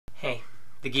Hey,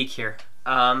 the Geek here.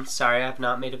 Sorry I've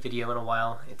not made a video in a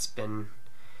while. It's been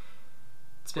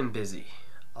busy.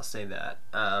 I'll say that.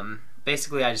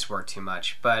 Basically I just work too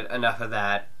much, but enough of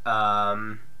that.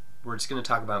 We're just gonna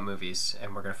talk about movies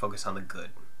and we're gonna focus on the good,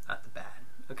 not the bad.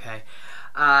 Okay?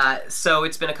 So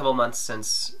it's been a couple months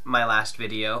since my last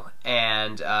video,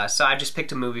 and so I just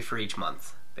picked a movie for each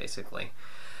month, basically.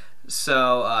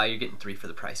 So you're getting 3 for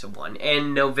the price of 1.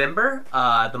 In November,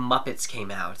 the Muppets came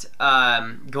out.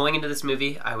 Going into this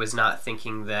movie, I was not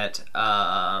thinking that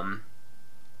I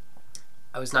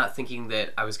was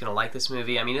gonna like this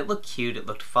movie. I mean, it looked cute, it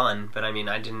looked fun, but I mean,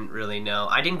 I didn't really know.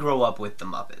 I didn't grow up with the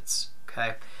Muppets.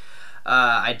 Okay,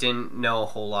 I didn't know a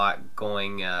whole lot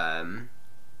going into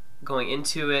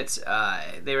it.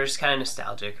 They were just kind of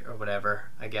nostalgic or whatever,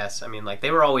 I guess. I mean, like, they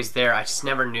were always there. I just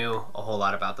never knew a whole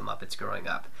lot about the Muppets growing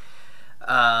up.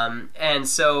 And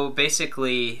so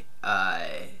basically,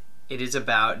 it is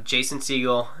about Jason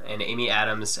Segel and Amy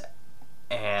Adams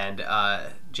and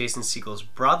Jason Segel's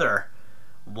brother,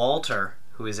 Walter,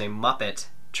 who is a Muppet,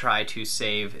 try to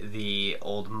save the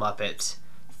old Muppet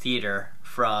theater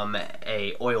from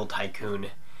a oil tycoon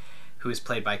who is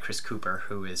played by Chris Cooper,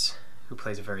 who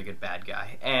plays a very good bad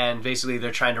guy. And basically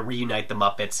they're trying to reunite the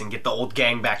Muppets and get the old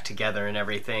gang back together and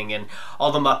everything, and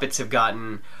all the Muppets have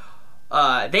gotten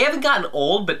they haven't gotten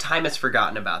old, but time has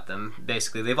forgotten about them.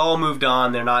 Basically, they've all moved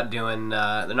on. They're not doing their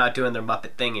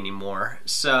Muppet thing anymore.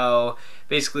 So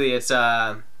basically, it's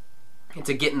a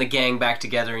getting the gang back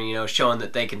together and, you know, showing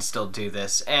that they can still do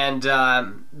this. And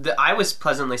I was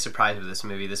pleasantly surprised with this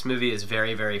movie. This movie is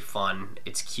very, very fun.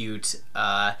 It's cute.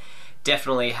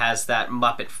 Definitely has that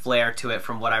Muppet flair to it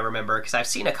from what I remember, because I've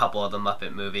seen a couple of the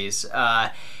Muppet movies.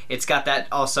 It's got that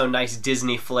also nice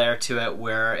Disney flair to it,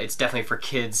 where it's definitely for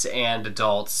kids and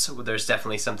adults. There's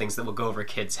definitely some things that will go over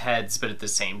kids' heads, but at the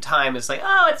same time, it's like,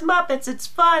 oh, it's Muppets, it's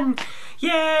fun,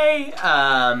 yay!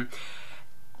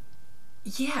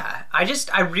 Yeah,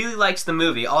 I really liked the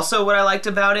movie. Also, what I liked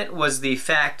about it was the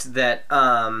fact that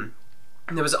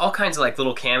there was all kinds of like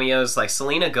little cameos. Like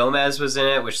Selena Gomez was in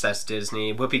it, which that's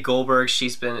Disney. Whoopi Goldberg,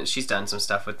 she's done some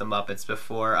stuff with the Muppets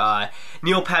before.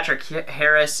 Neil Patrick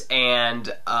Harris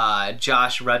and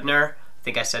Josh Rudner, I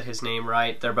think I said his name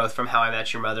right. They're both from How I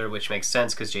Met Your Mother, which makes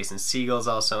sense because Jason Segel's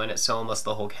also in it, so almost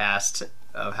the whole cast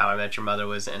of How I Met Your Mother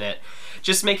was in it.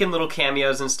 Just making little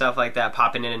cameos and stuff like that,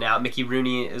 popping in and out. Mickey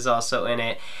Rooney is also in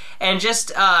it. And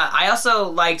just, I also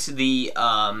liked the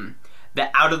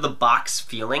out-of-the-box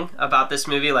feeling about this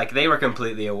movie. Like, they were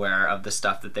completely aware of the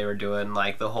stuff that they were doing,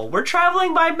 like the whole, we're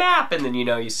traveling by map, and then, you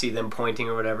know, you see them pointing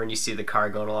or whatever, and you see the car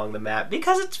going along the map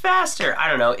because it's faster. I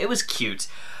don't know, it was cute.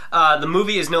 The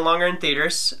movie is no longer in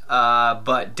theaters,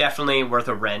 but definitely worth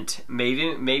a rent.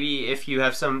 Maybe if you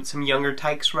have some younger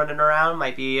tykes running around,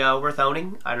 might be worth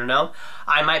owning. I don't know.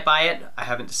 I might buy it. I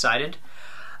haven't decided.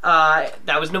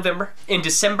 That was November. In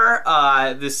December,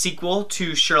 the sequel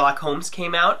to Sherlock Holmes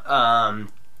came out.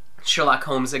 Sherlock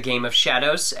Holmes: A Game of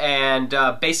Shadows, and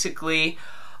basically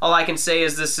all I can say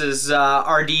is this is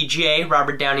RDJ,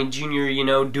 Robert Downey Jr., you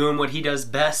know, doing what he does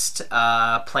best,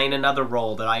 playing another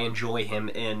role that I enjoy him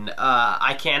in.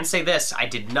 I can say this, I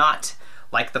did not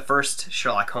like the first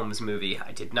Sherlock Holmes movie.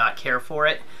 I did not care for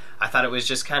it. I thought it was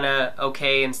just kind of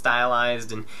okay and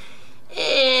stylized and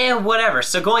whatever.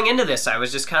 So going into this, I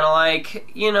was just kind of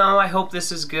like, you know, I hope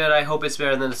this is good. I hope it's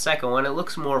better than the second one. It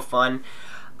looks more fun.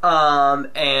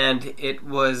 And it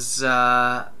was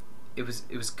good.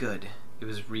 It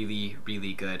was really,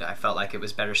 really good. I felt like it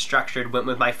was better structured. Went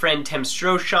with my friend Tim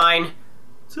Stroshine.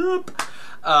 What's up?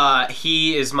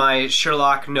 He is my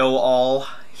Sherlock know-all.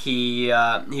 He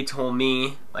told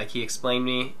me, like, he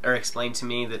explained to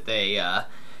me that they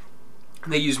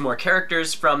use more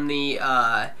characters from the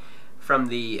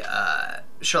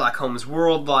Sherlock Holmes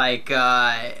world, like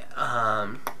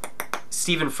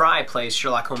Stephen Fry plays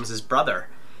Sherlock Holmes's brother,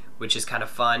 which is kind of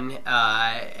fun,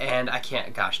 and I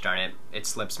can't, gosh darn it, it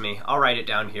slips me. I'll write it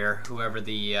down here. Whoever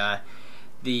they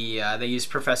use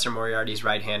Professor Moriarty's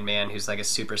right-hand man, who's like a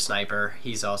super sniper.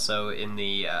 He's also in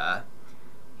the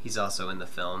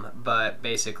film, but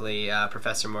basically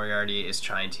Professor Moriarty is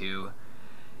trying to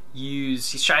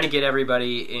get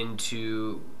everybody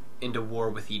into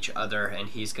war with each other, and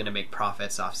he's going to make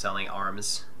profits off selling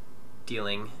arms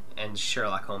dealing, and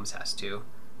Sherlock Holmes has to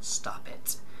stop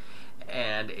it.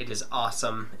 And it is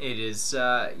awesome. It is,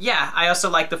 yeah, I also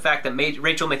like the fact that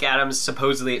Rachel McAdams,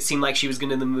 supposedly, it seemed like she was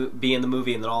going to be in the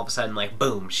movie, and then all of a sudden, like,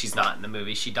 boom, she's not in the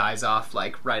movie. She dies off,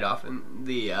 like, right in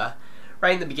the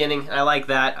beginning. I like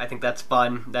that. I think that's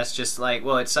fun. That's just like,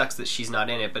 well, it sucks that she's not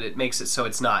in it, but it makes it so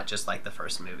it's not just like the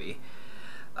first movie.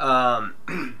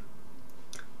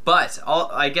 But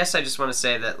I guess I just want to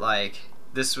say that, like,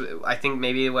 I think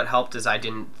maybe what helped is I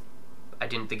didn't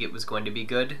think it was going to be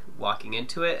good walking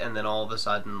into it, and then all of a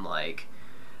sudden, like,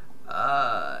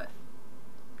 yeah,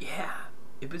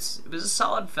 it was a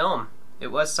solid film.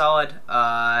 It was solid.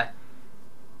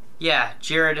 Yeah,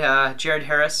 Jared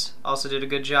Harris also did a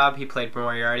good job. He played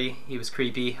Moriarty. He was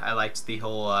creepy. I liked the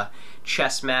whole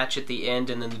chess match at the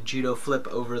end and then the judo flip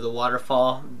over the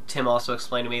waterfall. Tim also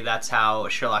explained to me that's how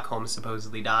Sherlock Holmes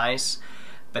supposedly dies,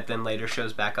 but then later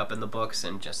shows back up in the books,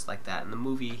 and just like that in the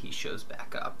movie, he shows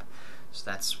back up. So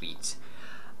that's sweet.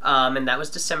 And that was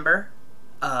December.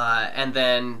 And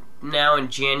then now in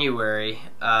January,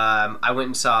 I went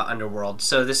and saw Underworld.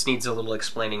 So this needs a little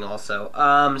explaining also.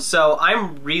 So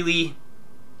I'm really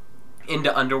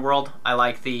into Underworld. I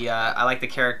like the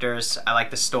characters. I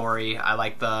like the story. I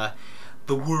like the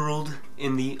world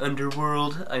in the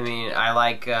Underworld. I mean, I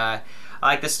like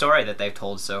the story that they've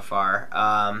told so far.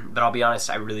 But I'll be honest,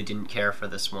 I really didn't care for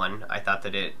this one. I thought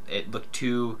that it looked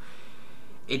too...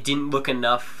 It didn't look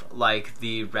enough like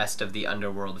the rest of the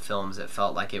Underworld films. It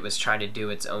felt like it was trying to do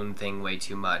its own thing way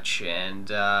too much,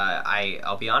 and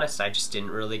I'll be honest, I just didn't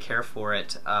really care for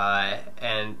it.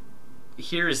 And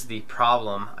here's the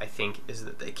problem, I think, is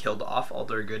that they killed off all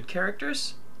their good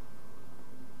characters.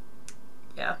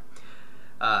 Yeah.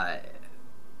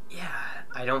 Yeah,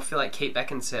 I don't feel like Kate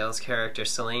Beckinsale's character,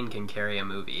 Selene, can carry a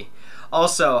movie.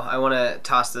 Also, I want to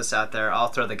toss this out there. I'll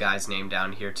throw the guy's name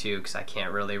down here, too, because I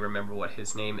can't really remember what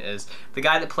his name is. The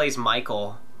guy that plays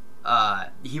Michael,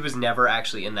 he was never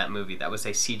actually in that movie. That was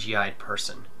a CGI'd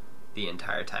person the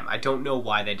entire time. I don't know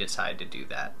why they decided to do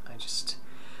that.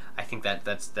 I think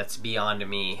that's beyond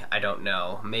me. I don't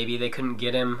know. Maybe they couldn't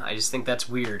get him. I just think that's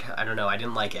weird. I don't know. I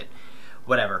didn't like it.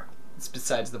 Whatever. It's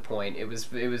besides the point. It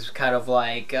was kind of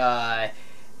like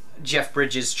Jeff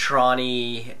Bridges,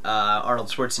 Tron-y, Arnold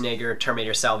Schwarzenegger,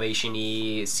 Terminator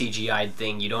Salvation-y, CGI'd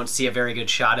thing. You don't see a very good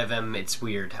shot of him. It's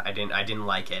weird. I didn't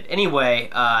like it. Anyway,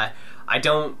 I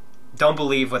don't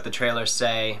believe what the trailers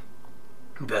say.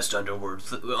 Best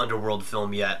Underworld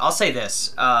film yet. I'll say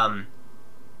this.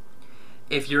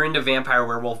 If you're into vampire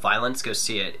werewolf violence, go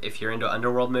see it. If you're into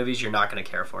Underworld movies, you're not going to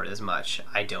care for it as much,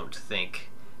 I don't think.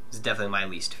 It's definitely my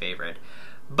least favorite.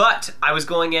 But I was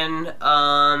going in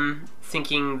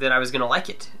thinking that I was going to like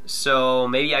it. So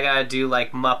maybe I gotta do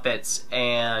like Muppets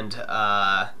and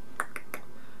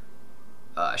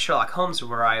Sherlock Holmes,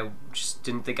 where I just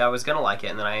didn't think I was going to like it,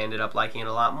 and then I ended up liking it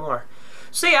a lot more.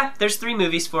 So yeah, there's 3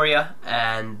 movies for you,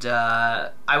 and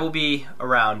I will be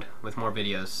around with more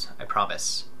videos, I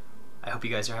promise. I hope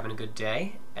you guys are having a good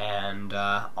day, and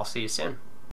I'll see you soon.